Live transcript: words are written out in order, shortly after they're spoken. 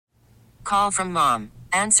Call from mom.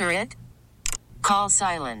 Answer it. Call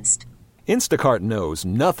silenced. Instacart knows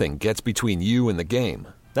nothing gets between you and the game.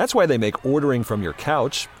 That's why they make ordering from your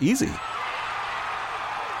couch easy.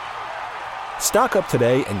 Stock up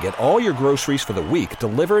today and get all your groceries for the week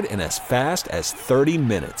delivered in as fast as 30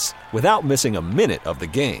 minutes without missing a minute of the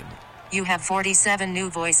game. You have 47 new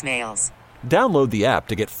voicemails. Download the app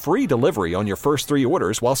to get free delivery on your first 3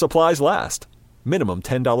 orders while supplies last. Minimum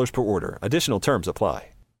 $10 per order. Additional terms apply.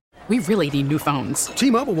 We really need new phones.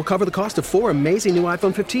 T-Mobile will cover the cost of 4 amazing new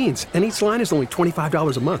iPhone 15s, and each line is only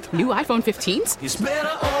 $25 a month. New iPhone 15s? It's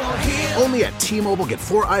better over here. Only at T-Mobile, get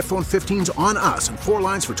 4 iPhone 15s on us and 4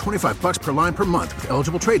 lines for $25 per line per month with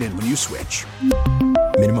eligible trade-in when you switch.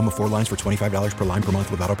 Minimum of 4 lines for $25 per line per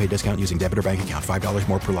month with autopay discount using debit or bank account. $5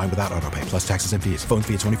 more per line without autopay, plus taxes and fees. Phone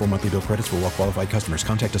fee at 24 monthly bill credits for well-qualified customers.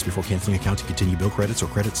 Contact us before canceling account to continue bill credits or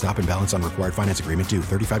credit stop and balance on required finance agreement due.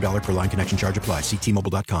 $35 per line connection charge applies. See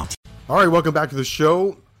T-Mobile.com. All right, welcome back to the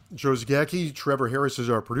show. Joe Zagacki, Trevor Harris is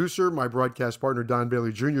our producer. My broadcast partner, Don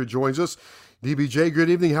Baily Jr., joins us. DBJ,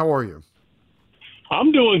 good evening. How are you?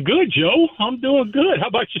 I'm doing good, Joe. I'm doing good. How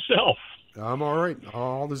about yourself? I'm all right.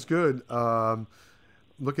 All is good.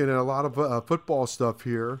 Looking at a lot of football stuff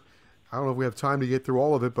here. I don't know if we have time to get through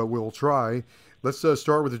all of it, but we'll try. Let's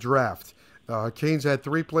start with the draft. Canes had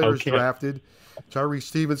 3 players drafted. Tyreek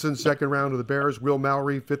Stevenson, 2nd round to the Bears. Will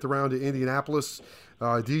Mallory, 5th round to Indianapolis.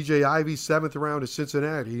 DJ Ivey, 7th round to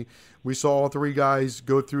Cincinnati. We saw all 3 guys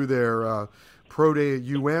go through their pro day at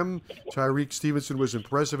UM. Tyreek Stevenson was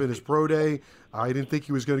impressive in his pro day. I didn't think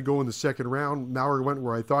he was going to go in the 2nd round. Mallory went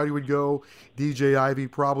where I thought he would go. DJ Ivey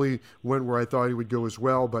probably went where I thought he would go as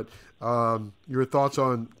well. But your thoughts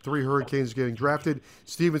on 3 Hurricanes getting drafted?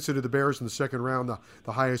 Stevenson to the Bears in the 2nd round,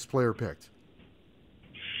 the highest player picked.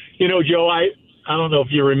 You know, Joe, I don't know if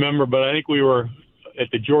you remember, but I think we were at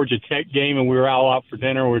the Georgia Tech game and we were all out for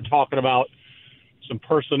dinner. We were talking about some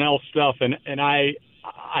personnel stuff, and I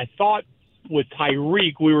thought with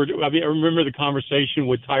Tyreek, I remember the conversation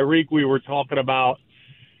with Tyreek. We were talking about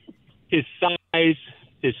his size,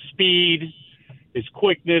 his speed, his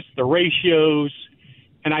quickness, the ratios,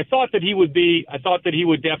 and I thought that he would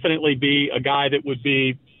definitely be a guy that would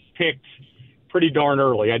be picked pretty darn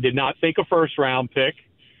early. I did not think a 1st round pick,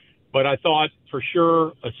 but I thought for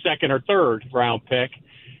sure a 2nd or 3rd round pick.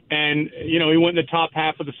 And, you know, he went in the top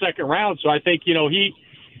half of the 2nd round. So I think, you know, he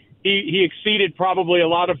exceeded probably a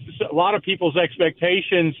lot of people's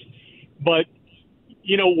expectations. But,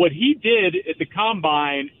 you know, what he did at the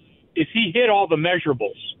combine is he hit all the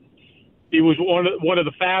measurables. He was one of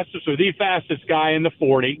the fastest, or the fastest guy in the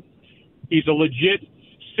 40. He's a legit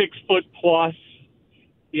 6 foot plus.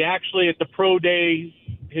 He actually at the pro day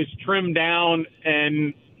has trimmed down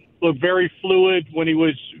and looked very fluid when he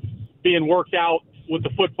was being worked out with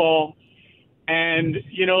the football. And,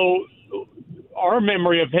 you know, our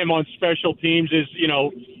memory of him on special teams is, you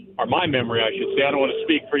know, or my memory, I should say, I don't want to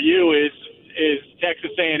speak for you, is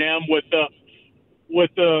Texas A&M with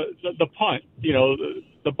the punt, you know,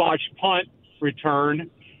 the botched punt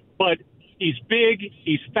return. But he's big,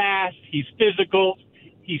 he's fast, he's physical.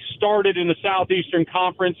 He started in the Southeastern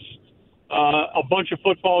Conference a bunch of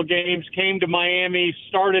football games, came to Miami,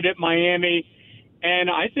 started at Miami, and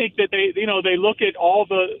I think that they look at all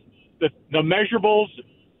the measurables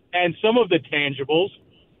and some of the tangibles,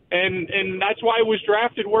 and that's why he was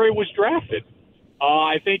drafted where he was drafted.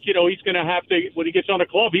 I think, you know, he's going to have to, when he gets on the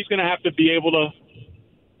club, he's going to have to be able to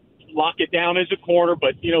lock it down as a corner,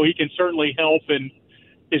 but, you know, he can certainly help in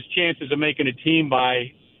his chances of making a team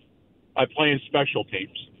by playing special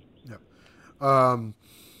teams. Yeah.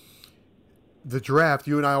 The draft,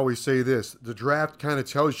 you and I always say this, the draft kind of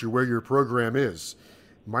tells you where your program is.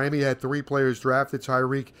 Miami had 3 players drafted,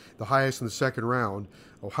 Tyreek the highest in the 2nd round.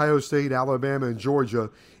 Ohio State, Alabama, and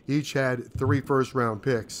Georgia each had 3 first-round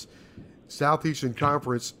picks. Southeastern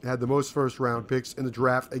Conference had the most first-round picks in the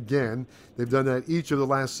draft again. They've done that each of the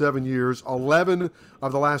last 7 years. 11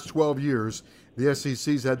 of the last 12 years, the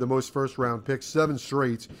SEC's had the most first-round picks, 7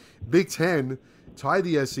 straight. Big Ten tied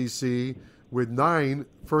the SEC with 9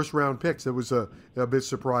 first-round picks. That was a bit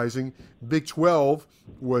surprising. Big 12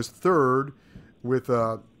 was 3rd with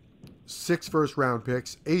 6 first-round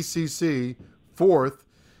picks. ACC 4th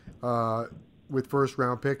with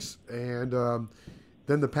first-round picks. And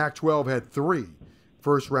then the Pac-12 had 3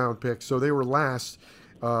 first-round picks. So they were last.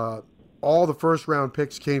 All the first-round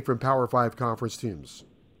picks came from Power 5 conference teams.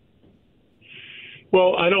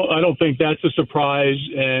 Well, I don't think that's a surprise.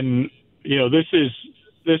 And, you know, this is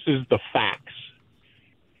the facts.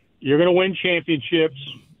 You're going to win championships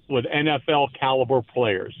with NFL caliber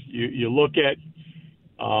players. You look at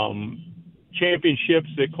championships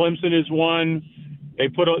that Clemson has won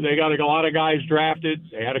They got a lot of guys drafted.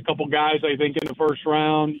 They had a couple guys, I think, in the first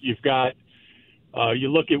round. You've got you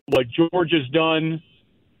look at what Georgia's done.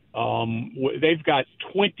 They've got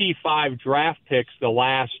 25 draft picks the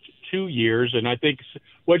last 2 years, and I think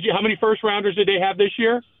how many first rounders did they have this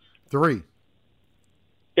year? 3.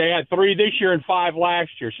 They had 3 this year and 5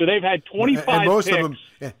 last year, so they've had 25 and most picks. of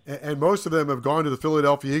them, and most of them have gone to the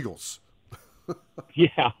Philadelphia Eagles.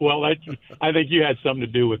 Yeah, well, I think you had something to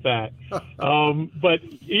do with that. But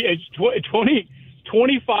it's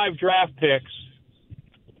 25 draft picks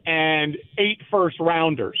and 8 first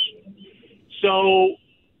rounders. So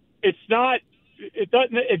it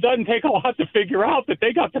doesn't take a lot to figure out that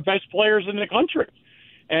they got the best players in the country,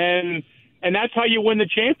 and that's how you win the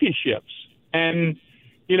championships. And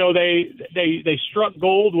they struck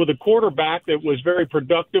gold with a quarterback that was very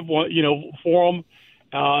productive, for them.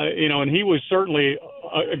 And he was certainly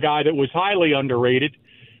a guy that was highly underrated.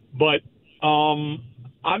 But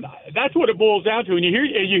that's what it boils down to. And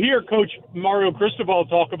you hear Coach Mario Cristobal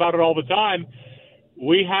talk about it all the time.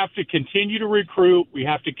 We have to continue to recruit. We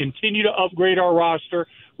have to continue to upgrade our roster.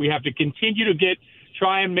 We have to continue to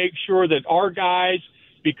try and make sure that our guys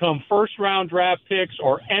become first-round draft picks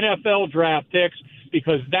or NFL draft picks,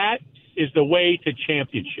 because that is the way to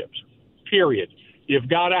championships, period. You've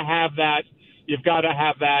got to have that. You've got to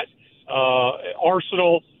have that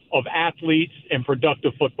arsenal of athletes and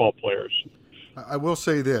productive football players. I will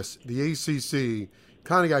say this: the ACC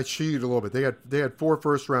kind of got cheated a little bit. They had 4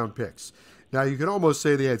 first-round picks. Now you can almost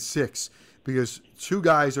say they had 6, because 2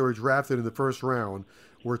 guys that were drafted in the first round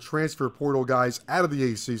were transfer portal guys out of the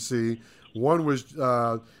ACC. One was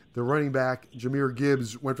the running back Jahmyr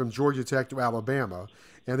Gibbs, went from Georgia Tech to Alabama,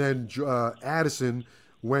 and then Addison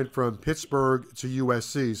went from Pittsburgh to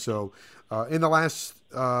USC. So in the last,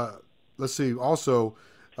 also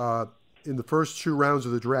in the first 2 rounds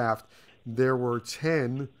of the draft, there were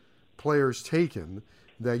 10 players taken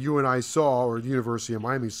that you and I saw, or the University of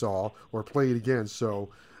Miami saw, or played against. So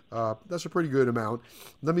that's a pretty good amount.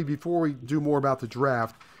 Before we do more about the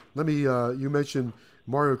draft, you mentioned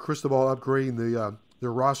Mario Cristobal upgrading the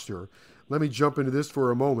roster. Let me jump into this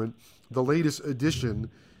for a moment. The latest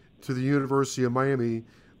addition to the University of Miami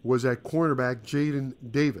was at cornerback Jaden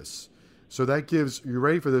Davis. So that gives, you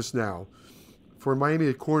ready for this now? For Miami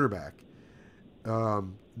at cornerback,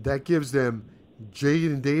 that gives them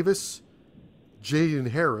Jaden Davis, Jaden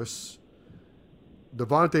Harris,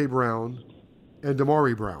 Devontae Brown, and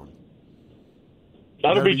Damari Brown.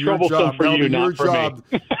 That'll be troublesome for you, not for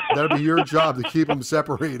me. That'll be your job to keep them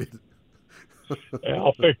separated. Yeah,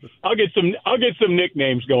 I'll get some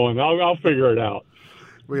nicknames going. I'll figure it out.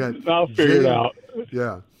 I'll figure it out.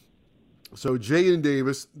 Yeah. So Jaden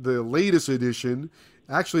Davis, the latest addition.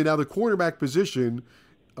 Actually, now the cornerback position,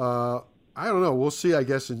 I don't know. We'll see, I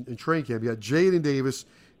guess, in training camp. You got Jaden Davis,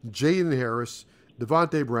 Jaden Harris,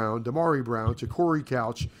 Devontae Brown, Damari Brown, Takori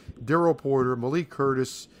Couch, Darryl Porter, Malik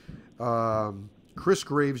Curtis, Chris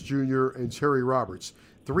Graves Jr., and Terry Roberts.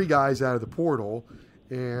 3 guys out of the portal,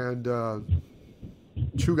 and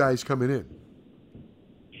 2 guys coming in.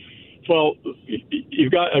 Well,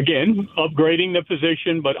 you've got, again, upgrading the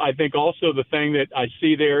position, but I think also the thing that I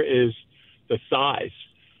see there is the size.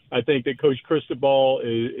 I think that Coach Cristobal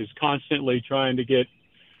is constantly trying to get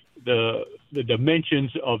the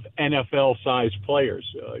dimensions of NFL-sized players.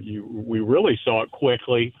 We really saw it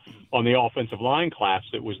quickly on the offensive line class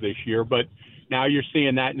that was this year, but now you're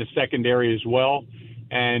seeing that in the secondary as well.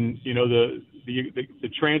 And the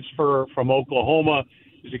transfer from Oklahoma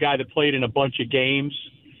is a guy that played in a bunch of games.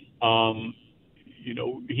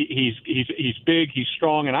 He's big, he's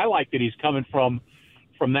strong, and I like that he's coming from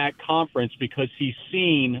that conference because he's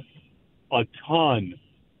seen a ton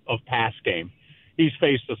of pass game. He's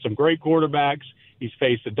faced some great quarterbacks. He's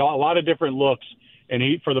faced a lot of different looks, and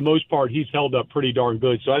for the most part, he's held up pretty darn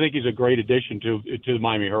good. So I think he's a great addition to the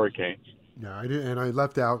Miami Hurricanes. Yeah, I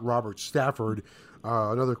left out Robert Stafford,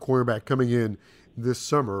 another cornerback coming in this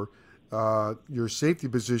summer. Your safety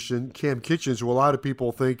position, Cam Kitchens, who a lot of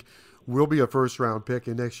people think will be a first-round pick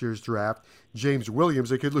in next year's draft. James Williams,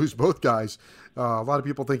 they could lose both guys. A lot of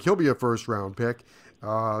people think he'll be a first-round pick.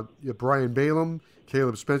 Brian Balaam,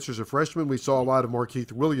 Caleb Spencer's a freshman. We saw a lot of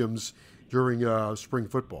Markeith Williams during spring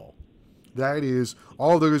football. That is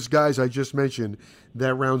all those guys I just mentioned.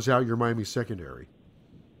 That rounds out your Miami secondary.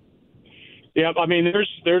 Yeah, I mean,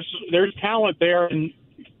 there's talent there, and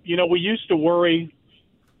we used to worry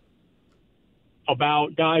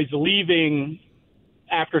about guys leaving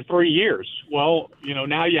after 3 years. Well,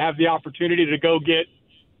 now you have the opportunity to go get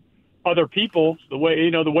other people. The way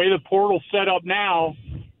the portal's set up now,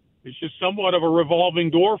 it's just somewhat of a revolving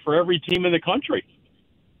door for every team in the country.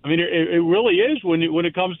 I mean, it really is when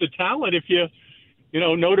it comes to talent. If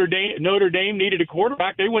Notre Dame needed a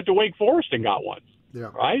quarterback, they went to Wake Forest and got one. Yeah.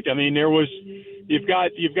 Right. I mean, you've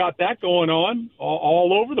got that going on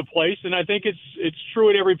all over the place, and I think it's true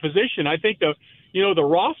at every position. I think the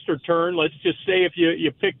roster turn. Let's just say if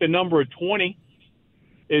you pick the number of 20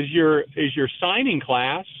 is your signing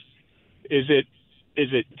class, is it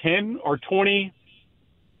 10 or 20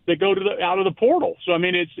 that go out of the portal? So I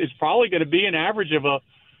mean, it's probably going to be an average of a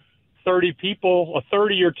 30 people. A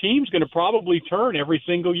 30-year team's going to probably turn every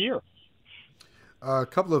single year. A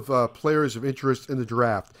couple of players of interest in the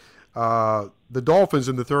draft. The Dolphins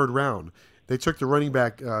in the third round. They took the running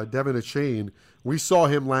back, Devin Achane. We saw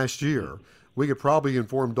him last year. We could probably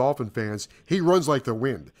inform Dolphin fans. He runs like the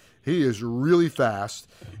wind. He is really fast.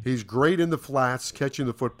 He's great in the flats, catching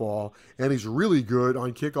the football, and he's really good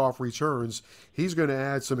on kickoff returns. He's going to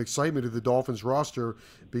add some excitement to the Dolphins roster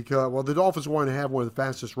because, well, the Dolphins want to have one of the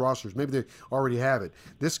fastest rosters. Maybe they already have it.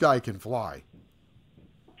 This guy can fly.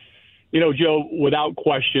 Joe, without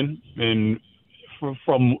question, and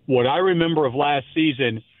from what I remember of last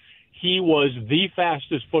season, he was the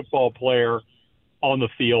fastest football player on the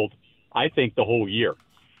field, I think, the whole year.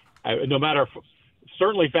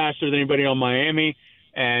 Certainly faster than anybody on Miami,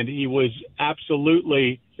 and he was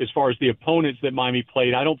absolutely, as far as the opponents that Miami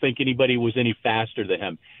played, I don't think anybody was any faster than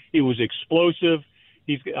him. He was explosive.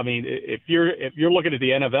 If you're looking at the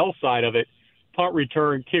NFL side of it, punt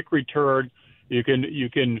return, kick return, you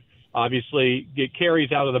can obviously get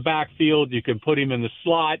carries out of the backfield. You can put him in the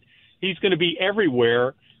slot. He's going to be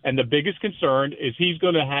everywhere, and the biggest concern is he's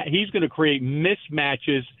going to create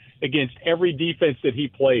mismatches against every defense that he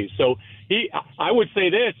plays. So I would say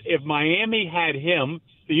this: if Miami had him,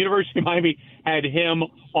 the University of Miami had him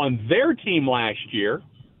on their team last year,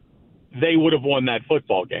 they would have won that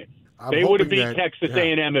football game. They would have beat Texas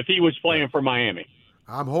A&M if he was playing for Miami.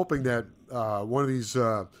 I'm hoping that one of these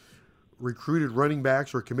recruited running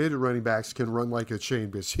backs or committed running backs can run like a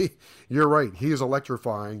chain, because you're right, he is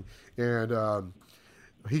electrifying, and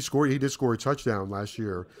he did score a touchdown last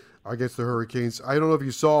year against the Hurricanes. I don't know if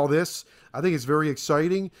you saw this. I think it's very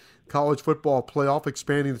exciting. College football playoff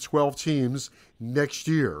expanding to 12 teams next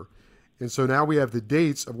year, and so now we have the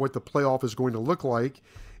dates of what the playoff is going to look like,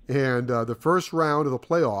 and the first round of the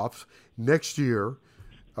playoff next year,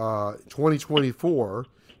 2024.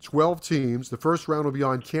 12 teams. The first round will be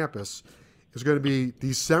on campus. It's going to be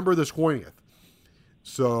December the 20th.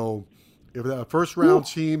 So if that first round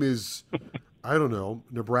team is, I don't know,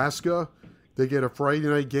 Nebraska, they get a Friday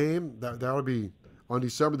night game, that would be on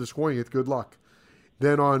December the 20th. Good luck.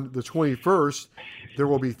 Then on the 21st, there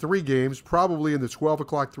will be 3 games, probably in the 12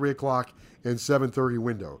 o'clock, 3 o'clock, and 7:30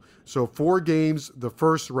 window. So 4 games the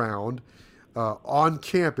first round on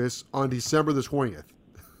campus on December the 20th.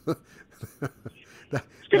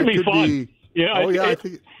 It's going to be fun. I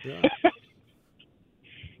think. Yeah.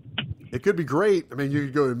 It could be great. I mean, you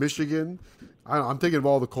could go to Michigan. I'm thinking of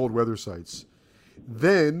all the cold weather sites.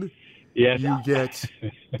 Then you get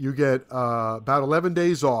about 11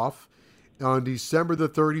 days off. On December the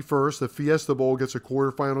 31st, the Fiesta Bowl gets a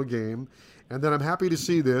quarterfinal game. And then I'm happy to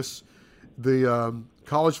see this. The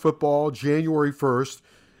college football, January 1st,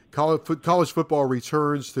 college football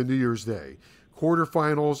returns to New Year's Day.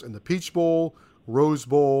 Quarterfinals in the Peach Bowl, Rose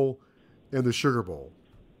Bowl, and the Sugar Bowl.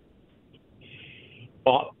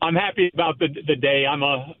 Well, I'm happy about the day. I'm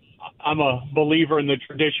a believer in the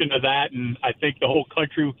tradition of that, and I think the whole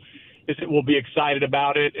country will be excited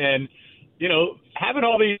about it. And having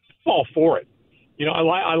all these, I'm all for it.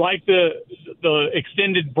 I like the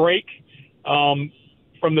extended break from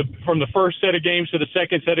the first set of games to the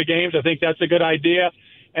second set of games. I think that's a good idea,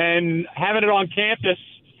 and having it on campus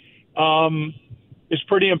is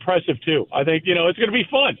pretty impressive too. I think it's going to be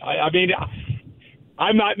fun. I mean,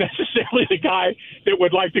 I'm not necessarily the guy that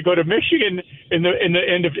would like to go to Michigan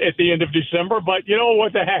at the end of December, but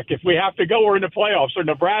what the heck? If we have to go, we're in the playoffs. Or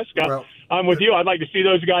Nebraska, well, I'm with you. I'd like to see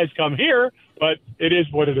those guys come here, but it is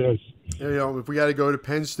what it is. If we got to go to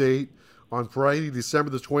Penn State on Friday, December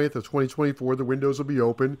the 20th of 2024, the windows will be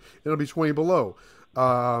open. It'll be 20 below.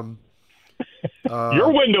 Your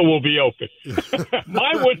window will be open.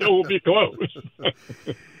 My window will be closed.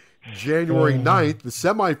 January 9th, the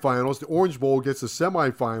semifinals, the Orange Bowl gets the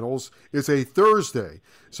semifinals. It's a Thursday.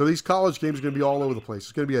 So these college games are going to be all over the place.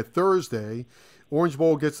 It's going to be a Thursday. Orange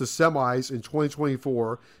Bowl gets the semis in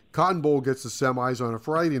 2024. Cotton Bowl gets the semis on a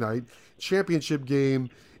Friday night. Championship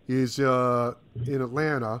game is in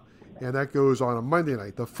Atlanta, and that goes on a Monday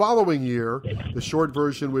night. The following year, the short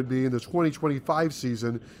version would be in the 2025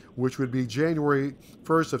 season, which would be January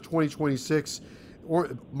 1st of 2026.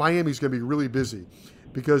 Miami's going to be really busy.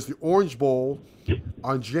 because the Orange Bowl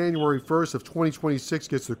on January 1st of 2026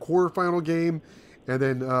 gets the quarterfinal game, and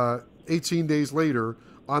then 18 days later,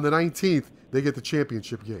 on the 19th, they get the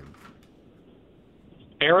championship game.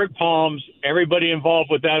 Eric Palms, everybody involved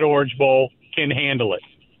with that Orange Bowl can handle it.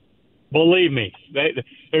 Believe me,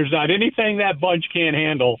 there's not anything that bunch can't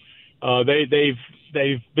handle.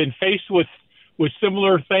 They've been faced with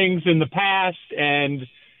similar things in the past, and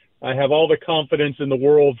I have all the confidence in the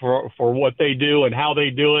world for what they do and how they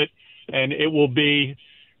do it. And it'll be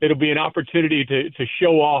an opportunity to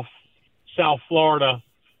show off South Florida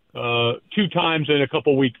 2 times in a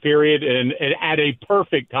couple-week period, and at a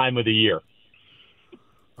perfect time of the year.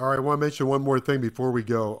 All right, I want to mention one more thing before we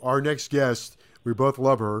go. Our next guest, we both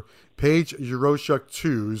love her, Paige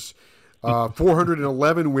Yeroshuk-Tews,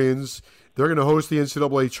 411 wins. They're going to host the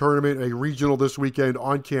NCAA tournament, a regional this weekend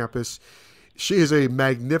on campus. She is a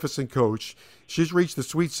magnificent coach. She's reached the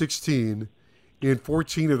Sweet 16 in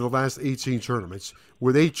 14 of the last 18 tournaments,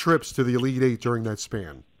 with 8 trips to the Elite Eight during that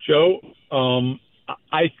span. Joe,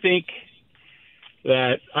 I think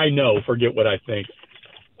that forget what I think.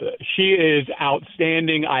 She is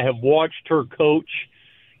outstanding. I have watched her coach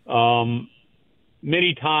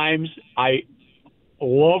many times. I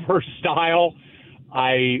love her style.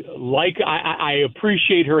 I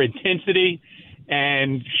appreciate her intensity,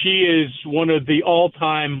 and she is one of the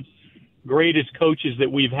all-time greatest coaches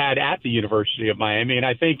that we've had at the University of Miami. And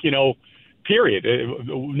I think, period,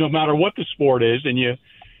 no matter what the sport is, and you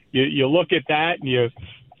look at that, and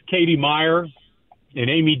Katie Meyer and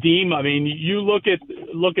Amy Deem. I mean, you look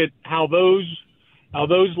at how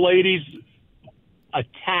those ladies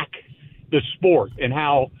attack the sport, and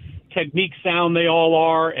how technique sound they all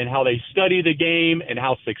are, and how they study the game, and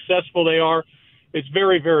how successful they are. It's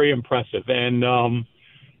very, very impressive. And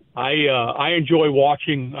I enjoy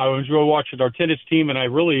watching. I enjoy watching our tennis team, and I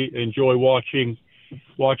really enjoy watching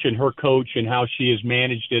her coach and how she has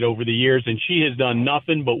managed it over the years. And she has done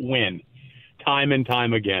nothing but win, time and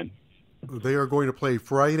time again. They are going to play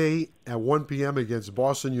Friday at 1 p.m. against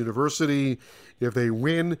Boston University. If they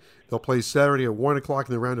win, they'll play Saturday at 1 o'clock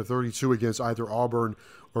in the round of 32 against either Auburn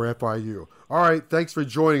or FIU. All right, thanks for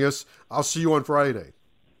joining us. I'll see you on Friday.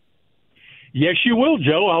 Yes, you will,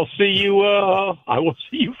 Joe. I'll see you. I will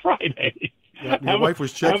see you Friday. Yeah, my wife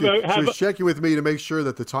was checking. She was checking with me to make sure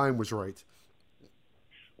that the time was right.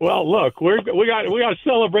 Well, look, we got to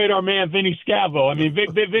celebrate our man Vinny Scavo. I mean,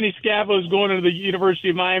 Vinny Scavo is going into the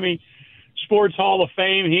University of Miami Sports Hall of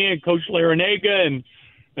Fame. He and Coach Larinaga and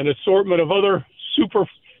an assortment of other super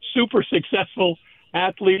successful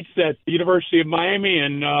athletes at the University of Miami,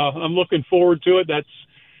 and I'm looking forward to it.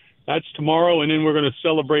 That's tomorrow, and then we're going to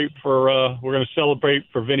celebrate for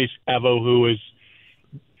Vinny Scavo, who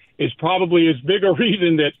is probably as big a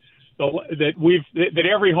reason that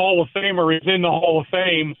every Hall of Famer is in the Hall of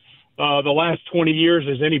Fame the last 20 years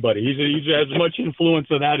as anybody. He's as much influence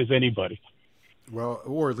of that as anybody. Well,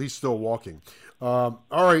 or at least still walking. All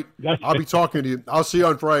right, I'll be talking to you. I'll see you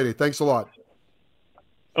on Friday. Thanks a lot.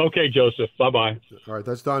 Okay, Joseph. Bye-bye. All right,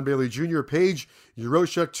 that's Don Baily Jr. Paige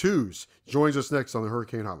Yeroshuk-Tews joins us next on the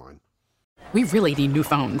Hurricane Hotline. We really need new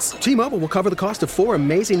phones. T-Mobile will cover the cost of 4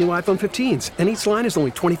 amazing new iPhone 15s, and each line is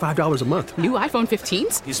only $25 a month. New iPhone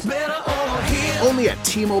 15s? It's better over here. Only at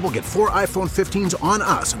T-Mobile, get 4 iPhone 15s on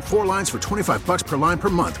us and 4 lines for $25 per line per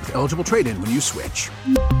month with eligible trade-in when you switch.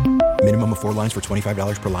 Minimum of 4 lines for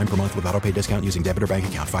 $25 per line per month with autopay discount using debit or bank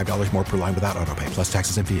account. $5 more per line without autopay, plus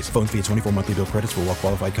taxes and fees. Phone fee at 24 monthly bill credits for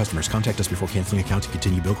well-qualified customers. Contact us before canceling account to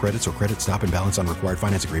continue bill credits or credit stop and balance on required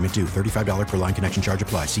finance agreement due. $35 per line connection charge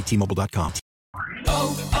applies. See T-Mobile.com.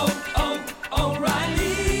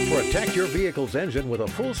 O'Reilly. Protect your vehicle's engine with a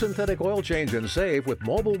full synthetic oil change and save with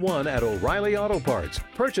Mobile One at O'Reilly Auto Parts.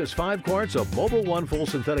 Purchase 5 quarts of Mobile One full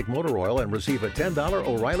synthetic motor oil and receive a $10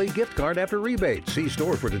 O'Reilly gift card after rebate. See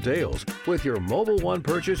store for details. With your Mobile One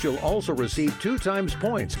purchase, you'll also receive 2 times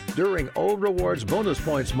points during O Rewards Bonus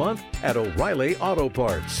Points Month at O'Reilly Auto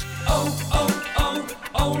Parts.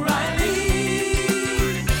 O'Reilly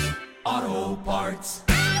Auto Parts.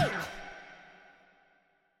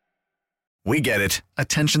 We get it.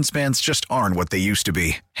 Attention spans just aren't what they used to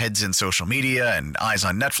be. Heads in social media and eyes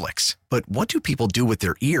on Netflix. But what do people do with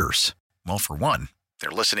their ears? Well, for one, they're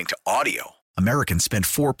listening to audio. Americans spend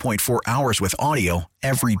 4.4 hours with audio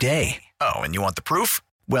every day. Oh, and you want the proof?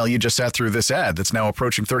 Well, you just sat through this ad that's now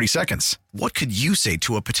approaching 30 seconds. What could you say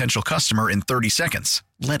to a potential customer in 30 seconds?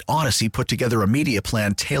 Let Odyssey put together a media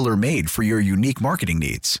plan tailor-made for your unique marketing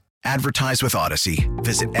needs. Advertise with Odyssey.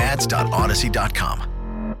 Visit ads.odyssey.com.